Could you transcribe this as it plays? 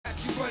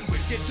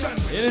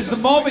It is the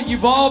moment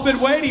you've all been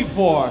waiting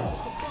for.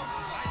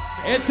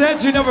 It's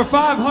entry number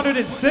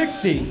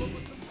 560.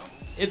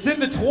 It's in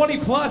the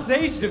 20-plus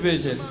age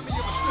division.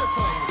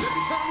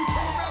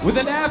 With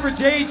an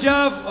average age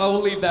of, oh,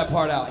 we'll leave that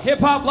part out.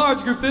 Hip-hop large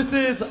group, this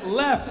is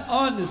Left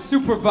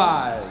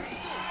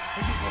Unsupervised.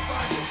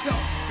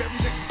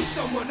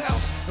 Someone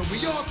else, and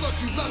we all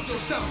thought you loved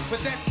yourself,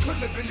 but that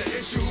couldn't have been the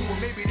issue. Or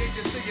maybe they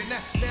just saying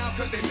that now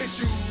because they miss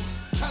you.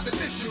 Try to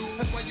diss you,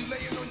 that's why you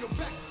laying on your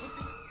back.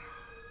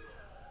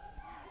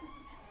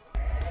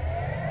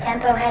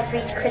 Tempo has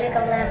reached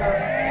critical level.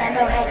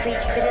 Tempo has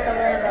reached critical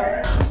level.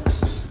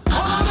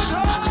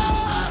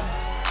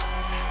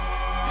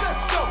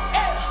 Let's go.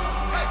 Hey,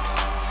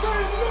 St.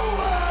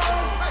 Louis.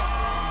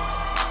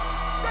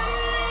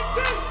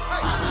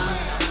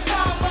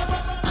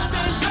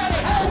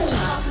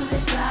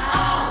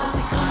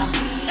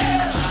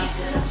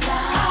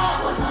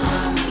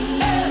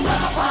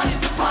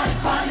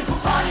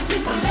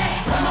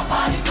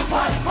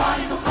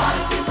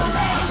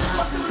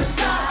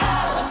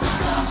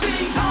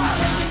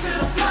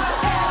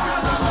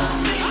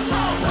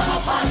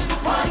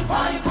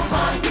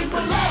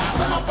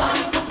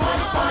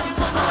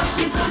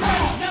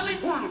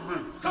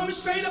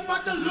 Straight up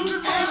out the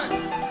lunatic.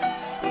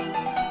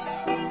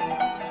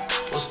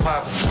 What's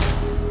poppin'?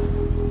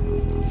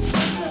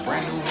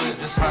 Brand new whip,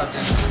 just hopped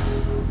in.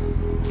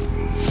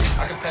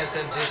 I can pass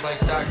that just like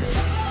Stockton.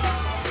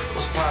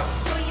 What's poppin'?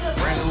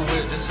 Brand new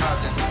whip, just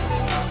hopped in.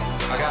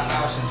 I got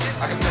options.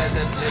 I can pass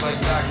that just like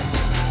Stockton.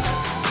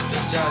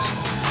 Just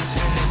joshing.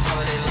 Spend this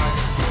holiday lunch.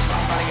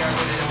 I got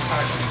rid of them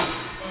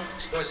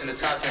toxins. Sports in the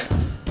top 10.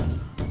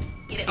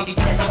 Get it,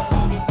 that's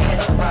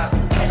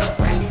poppin'.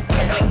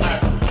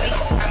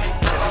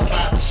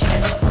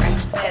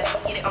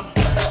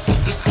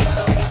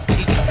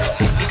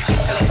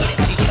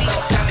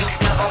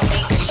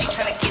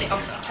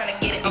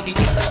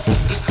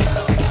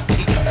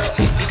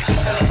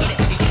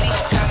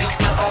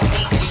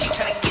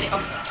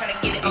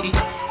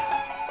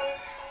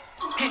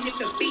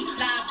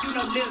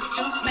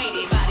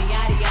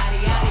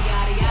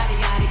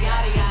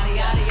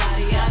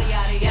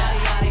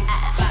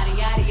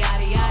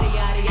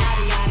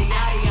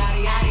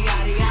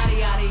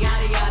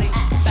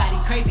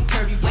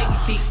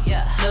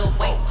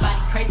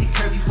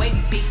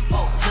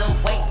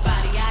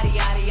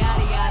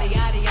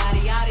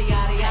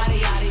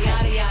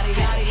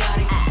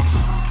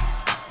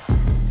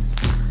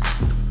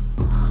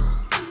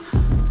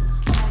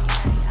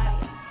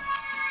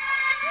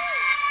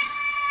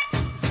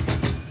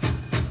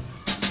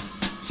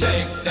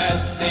 Shake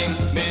that thing,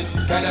 miss.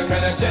 Kinda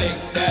shake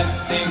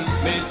that thing,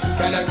 miss.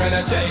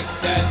 Kinda shake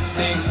that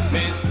thing,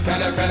 miss.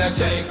 Kinda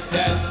shake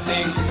that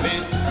thing,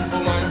 miss.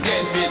 Woman,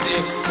 get busy.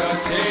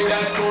 Just shake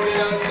that booty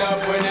non-stop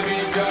when the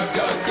beat drop.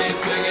 Just keep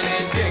swinging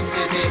it,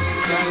 Cassidy.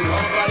 Don't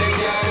nobody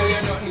can do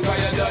you nothing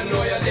 'cause you don't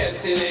know your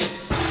destiny.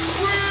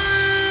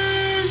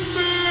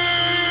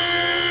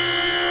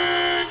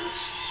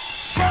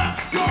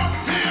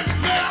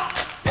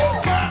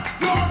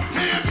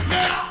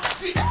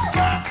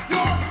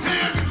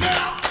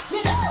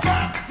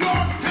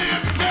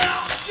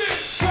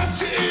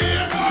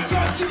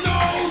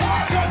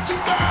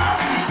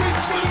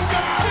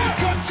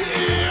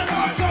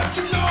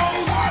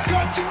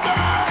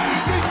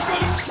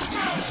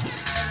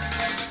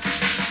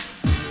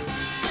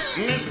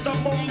 Mr.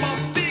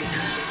 Bombastic,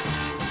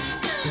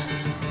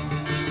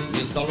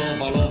 Mr.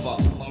 Lover,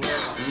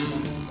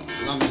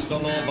 now Mr.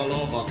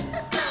 Lover.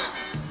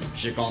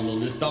 She call me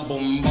Mr.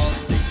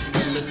 Bombastic,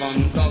 tell me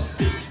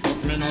fantastic.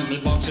 Touch me on me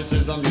back, she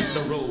says I'm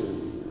Mr.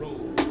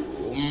 Romantic.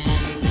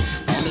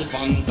 Call me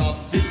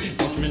fantastic,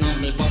 touch me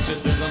on me back, she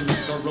says I'm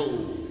Mr.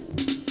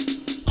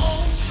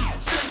 Oh,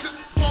 shake it,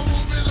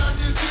 move it like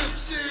a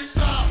gypsy.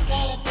 Stop,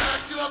 fall back,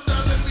 get up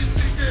there, let me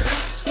see your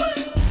hips.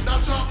 Now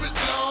drop it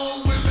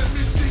low.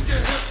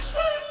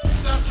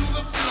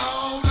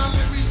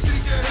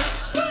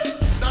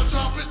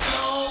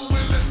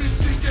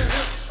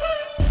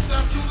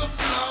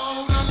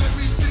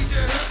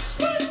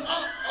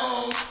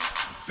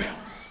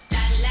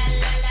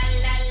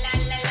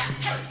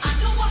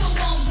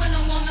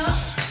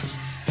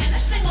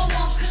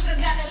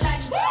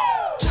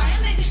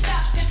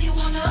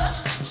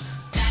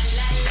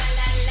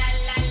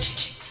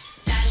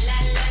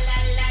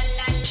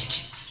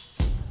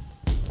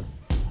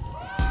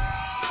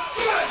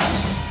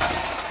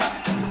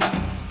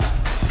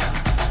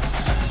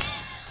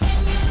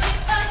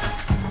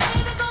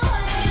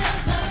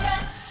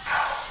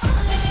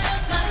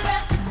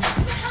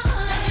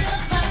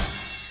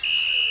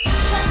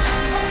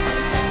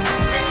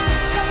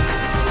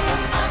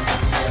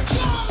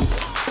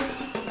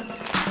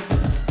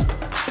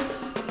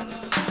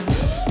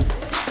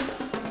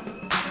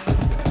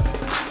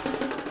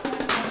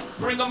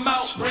 bring them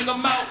out, bring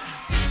them out.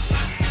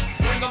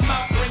 Bring them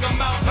out, bring them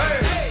out.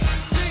 Hey,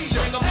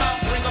 bring them out,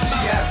 bring them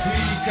out.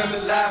 VIP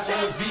coming live from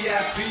the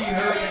VIP.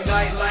 Heard the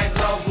nightlife,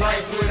 lost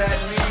life with that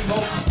lean.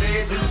 Most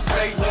fed to the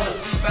state, wanna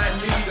see my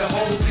knee. The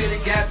whole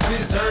city got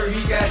pissed, heard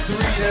he got three.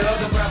 That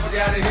other rapper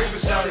got a hip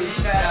and shouted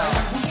he now.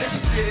 Who said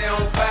the city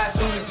on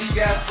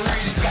got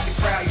 3